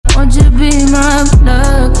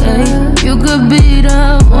could be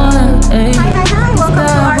the one. Hey. Welcome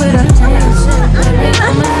to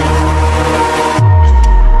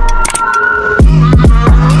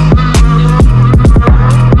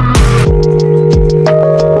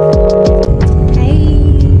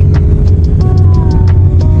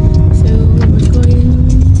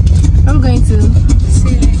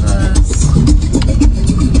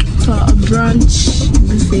our brunch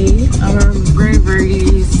buffet. Our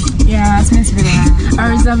yeah, it's meant to be that. Our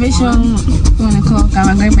reservation 1 o'clock and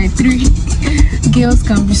we're going by 3. Girls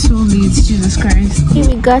can be so late, Jesus Christ.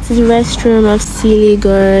 We got to the restroom of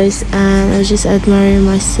Lagos and I was just admiring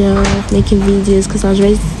myself, making videos because I was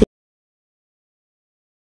ready to take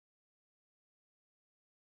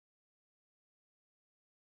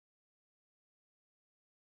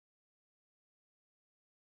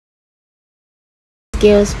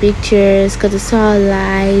girls pictures because they saw a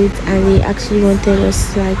light and they actually wanted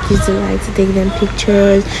us to like use the light to take them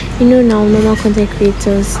pictures, you know, now normal content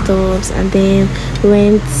creators stuffs. And then we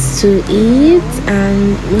went to eat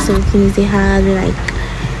and most of the things they had were like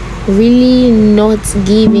really not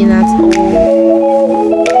giving at all.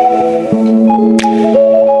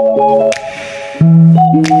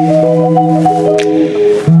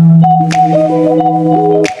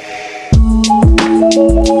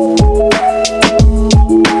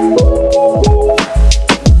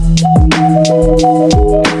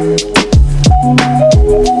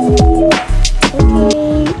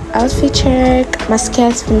 Outfit check, my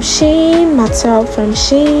skirts from Shein, my top from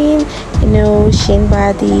Shein, you know, Shein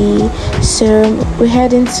body. So we're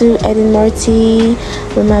heading to Edinburgh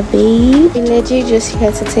with my babe. We're legit just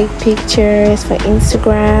here to take pictures for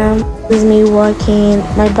Instagram. This is me walking.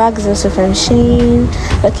 My bag is also from Shein,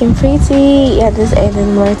 looking pretty. Yeah, this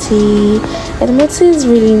Edinburgh is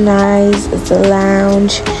really nice. It's a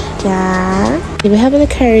lounge. Yeah, we're having a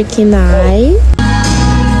karaoke night.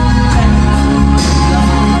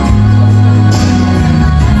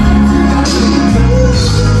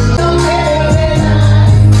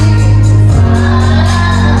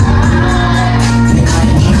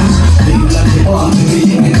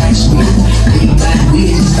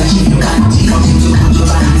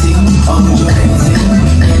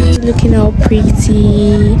 Looking all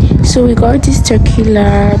pretty. So we got this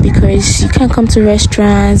tequila because you can't come to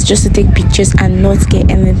restaurants just to take pictures and not get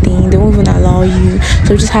anything. They won't even allow you.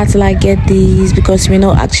 So we just had to like get these because we're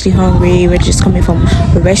not actually hungry. We're just coming from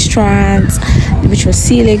a restaurant which was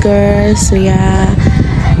Lagos. So yeah,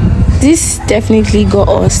 this definitely got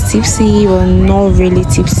us tipsy, but not really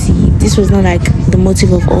tipsy. This was not like the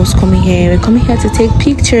motive of us coming here. We're coming here to take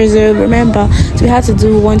pictures, remember. So we had to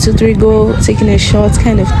do 1 2 3 go, taking a shot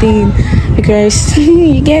kind of thing because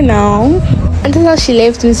you get now. And that's how she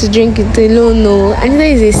left me to drink it alone. No, and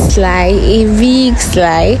there is a sly, a big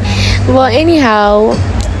sly. But anyhow,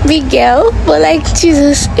 big girl. But like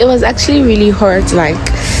Jesus, it was actually really hot. Like,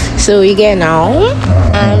 so you get now.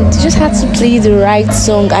 And just had to play the right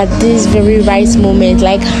song at this very right moment.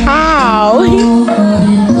 Like how?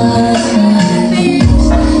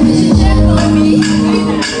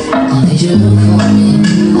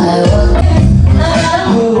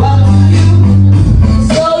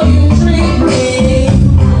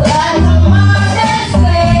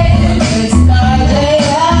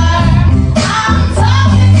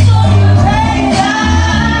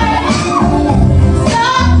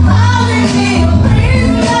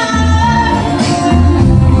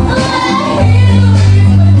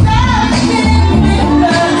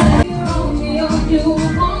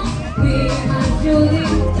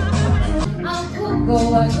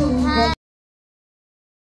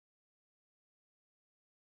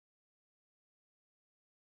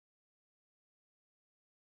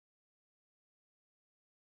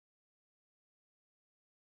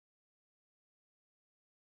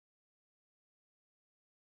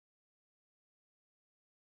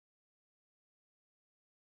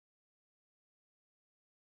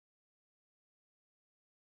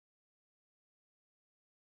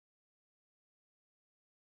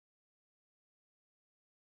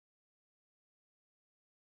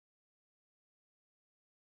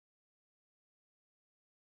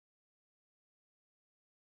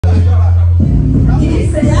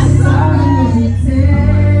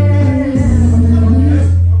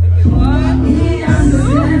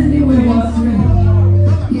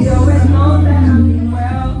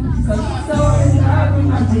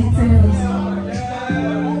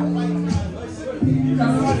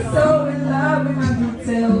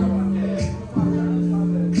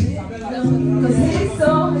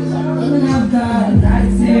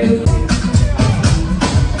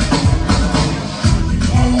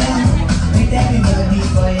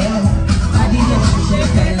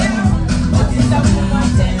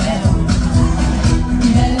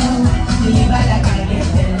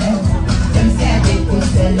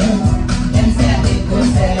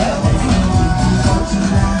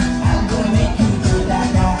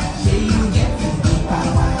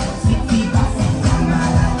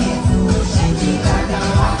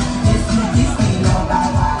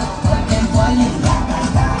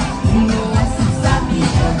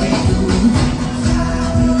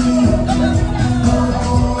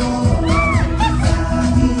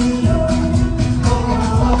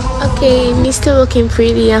 still looking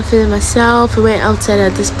pretty. I'm feeling myself. I went outside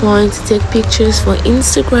at this point to take pictures for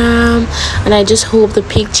Instagram, and I just hope the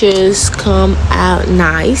pictures come out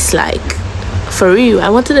nice, like for real. I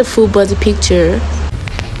wanted a full body picture.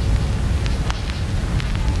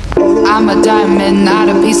 I'm a diamond, not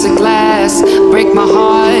a piece of glass. Break my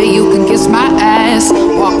heart, you can kiss my ass.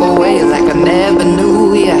 Walk away like I never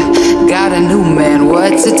knew ya. Got a new man,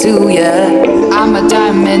 what's it to ya? I'm a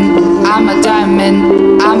diamond, I'm a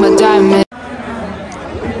diamond, I'm a diamond.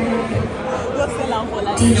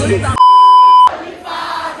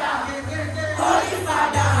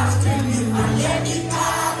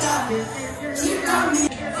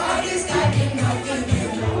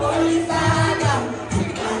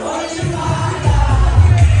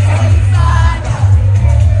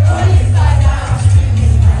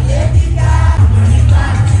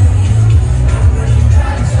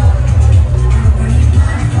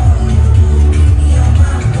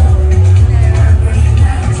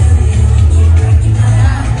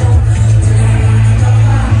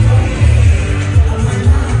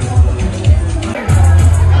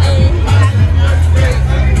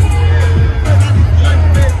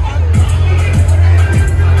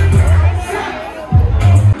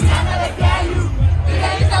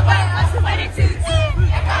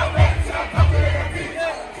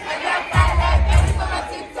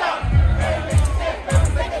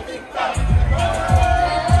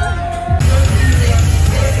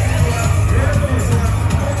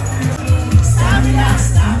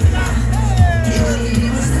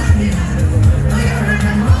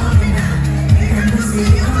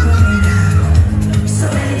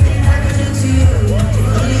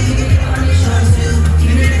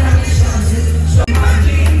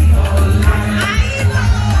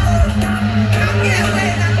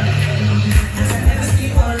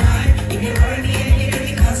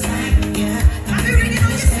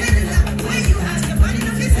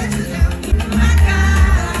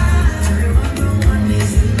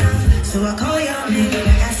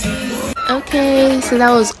 Okay, so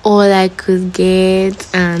that was all I could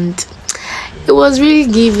get, and it was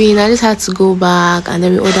really giving. I just had to go back, and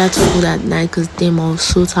then we ordered food at night because I was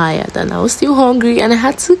so tired and I was still hungry and I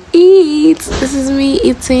had to eat. This is me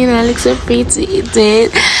eating. I look so pretty eating.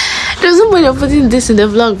 There's no point of putting this in the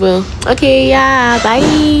vlog, bro. Okay, yeah, bye.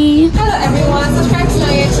 Hello everyone, subscribe to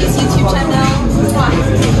Noyeechi's YouTube channel.